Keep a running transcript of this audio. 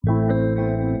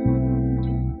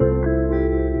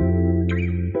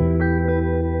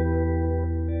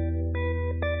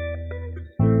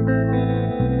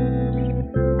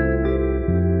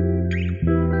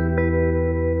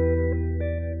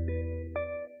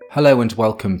Hello and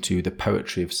welcome to The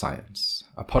Poetry of Science,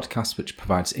 a podcast which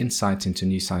provides insight into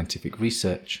new scientific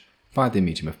research via the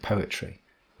medium of poetry.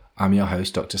 I'm your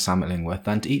host, Dr. Sam Illingworth,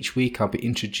 and each week I'll be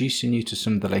introducing you to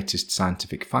some of the latest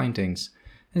scientific findings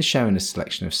and sharing a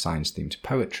selection of science-themed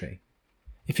poetry.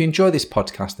 If you enjoy this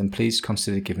podcast, then please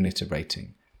consider giving it a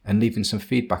rating and leaving some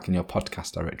feedback in your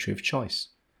podcast directory of choice.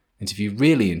 And if you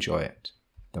really enjoy it,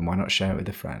 then why not share it with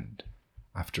a friend?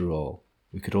 After all,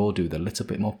 we could all do with a little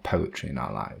bit more poetry in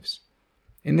our lives.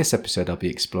 In this episode, I'll be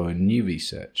exploring new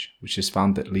research which has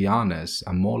found that lianas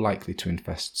are more likely to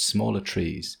infest smaller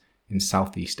trees in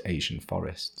Southeast Asian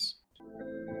forests.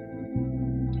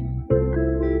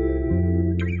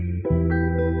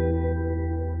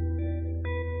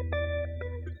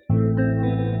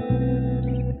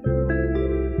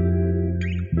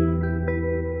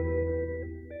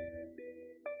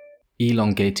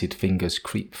 Elongated fingers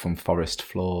creep from forest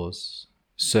floors,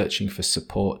 searching for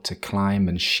support to climb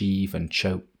and sheave and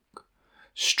choke,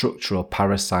 structural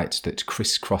parasites that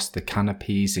crisscross the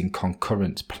canopies in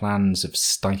concurrent plans of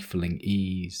stifling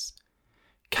ease.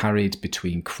 Carried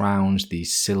between crowns,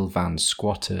 these sylvan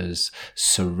squatters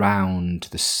surround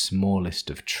the smallest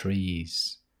of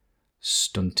trees,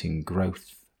 stunting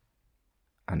growth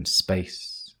and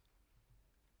space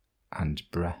and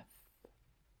breath.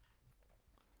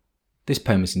 This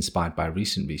poem is inspired by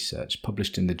recent research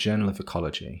published in the Journal of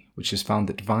Ecology, which has found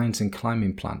that vines and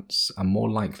climbing plants are more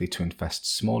likely to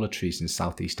infest smaller trees in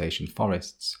Southeast Asian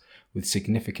forests, with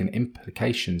significant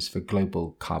implications for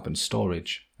global carbon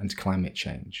storage and climate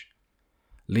change.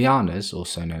 Lianas,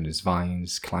 also known as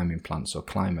vines, climbing plants or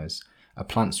climbers, are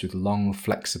plants with long,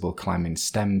 flexible climbing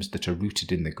stems that are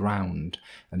rooted in the ground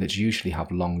and that usually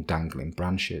have long dangling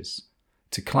branches.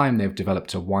 To climb, they've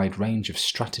developed a wide range of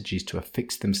strategies to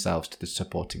affix themselves to the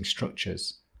supporting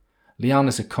structures.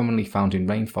 Lianas are commonly found in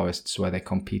rainforests where they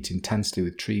compete intensely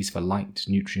with trees for light,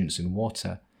 nutrients and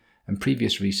water, and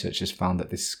previous research has found that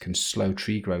this can slow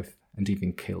tree growth and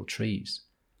even kill trees.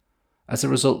 As a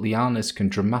result, lianas can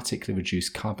dramatically reduce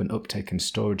carbon uptake and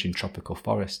storage in tropical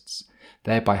forests,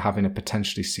 thereby having a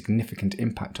potentially significant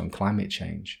impact on climate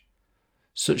change.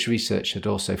 Such research had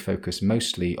also focused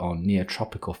mostly on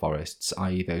near-tropical forests,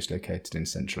 i.e. those located in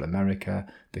Central America,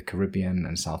 the Caribbean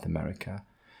and South America,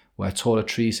 where taller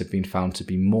trees have been found to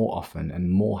be more often and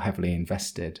more heavily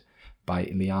invested by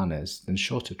lianas than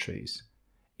shorter trees.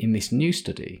 In this new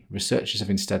study, researchers have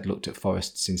instead looked at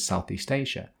forests in Southeast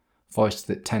Asia, forests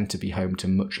that tend to be home to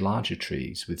much larger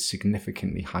trees with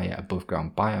significantly higher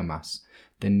above-ground biomass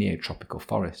than near-tropical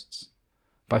forests.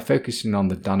 By focusing on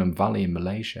the Danam Valley in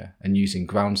Malaysia and using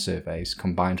ground surveys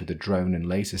combined with a drone and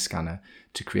laser scanner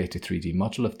to create a 3D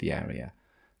model of the area,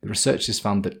 the researchers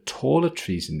found that taller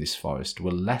trees in this forest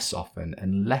were less often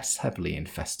and less heavily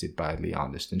infested by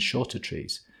lianas than shorter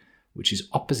trees, which is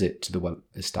opposite to the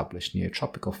well-established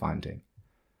neotropical finding.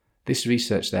 This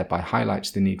research thereby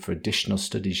highlights the need for additional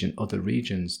studies in other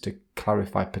regions to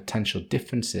clarify potential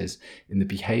differences in the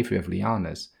behaviour of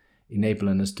lianas,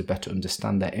 enabling us to better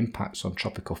understand their impacts on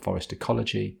tropical forest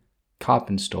ecology,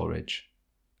 carbon storage,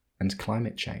 and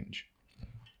climate change.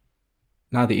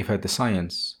 Now that you've heard the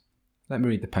science, let me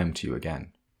read the poem to you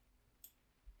again.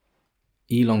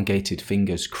 Elongated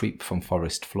fingers creep from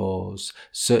forest floors,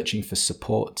 searching for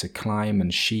support to climb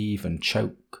and sheave and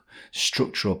choke,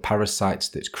 structural parasites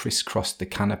that crisscross the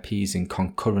canopies in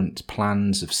concurrent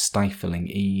plans of stifling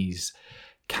ease.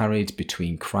 Carried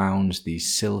between crowns,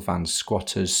 these sylvan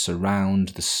squatters surround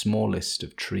the smallest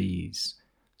of trees,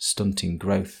 stunting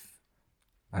growth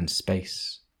and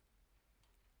space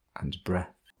and breath.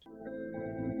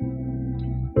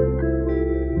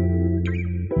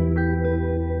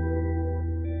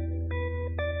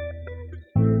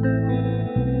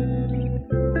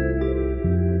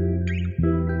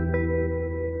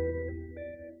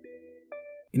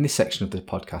 In this section of the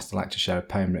podcast, I'd like to share a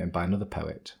poem written by another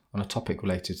poet on a topic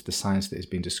related to the science that has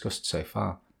been discussed so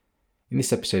far. In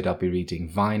this episode, I'll be reading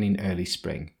Vine in Early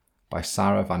Spring by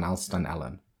Sarah van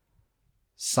Alstan-Allen.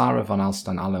 Sarah van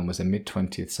Alstan-Allen was a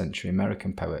mid-20th century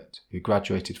American poet who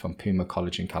graduated from Puma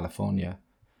College in California.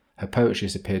 Her poetry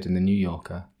has appeared in The New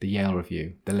Yorker, The Yale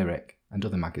Review, The Lyric, and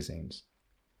other magazines.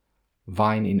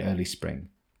 Vine in Early Spring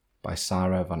by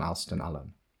Sarah van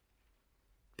Alstan-Allen.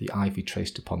 The ivy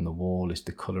traced upon the wall is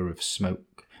the colour of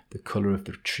smoke, the colour of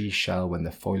the tree shell when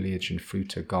the foliage and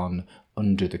fruit are gone.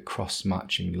 Under the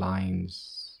cross-marching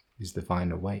lines is the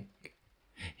vine awake.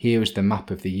 Here is the map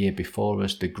of the year before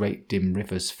us, the great dim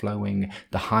rivers flowing,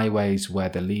 the highways where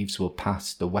the leaves will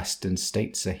pass, the western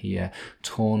states are here,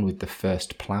 torn with the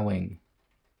first ploughing.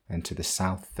 and to the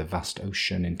south the vast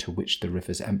ocean into which the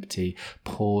rivers empty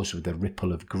pours with a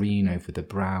ripple of green over the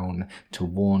brown, to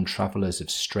warn travellers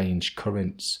of strange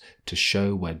currents, to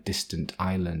show where distant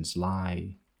islands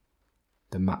lie.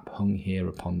 The map hung here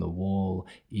upon the wall,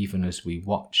 even as we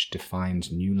watch,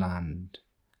 defines new land.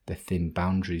 The thin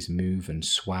boundaries move and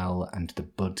swell, and the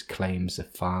bud claims a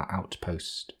far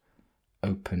outpost,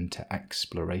 open to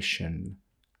exploration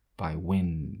by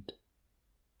wind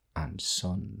and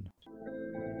sun.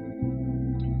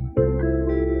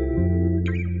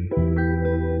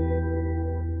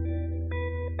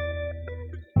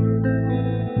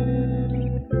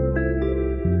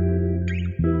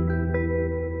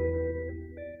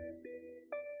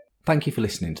 Thank you for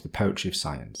listening to the Poetry of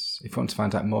Science. If you want to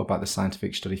find out more about the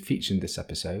scientific study featured in this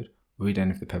episode, or read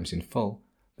any of the poems in full,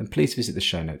 then please visit the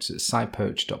show notes at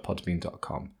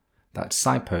scipoetry.podbean.com. That's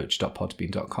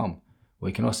scipoetry.podbean.com, where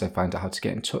you can also find out how to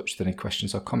get in touch with any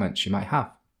questions or comments you might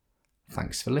have.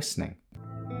 Thanks for listening.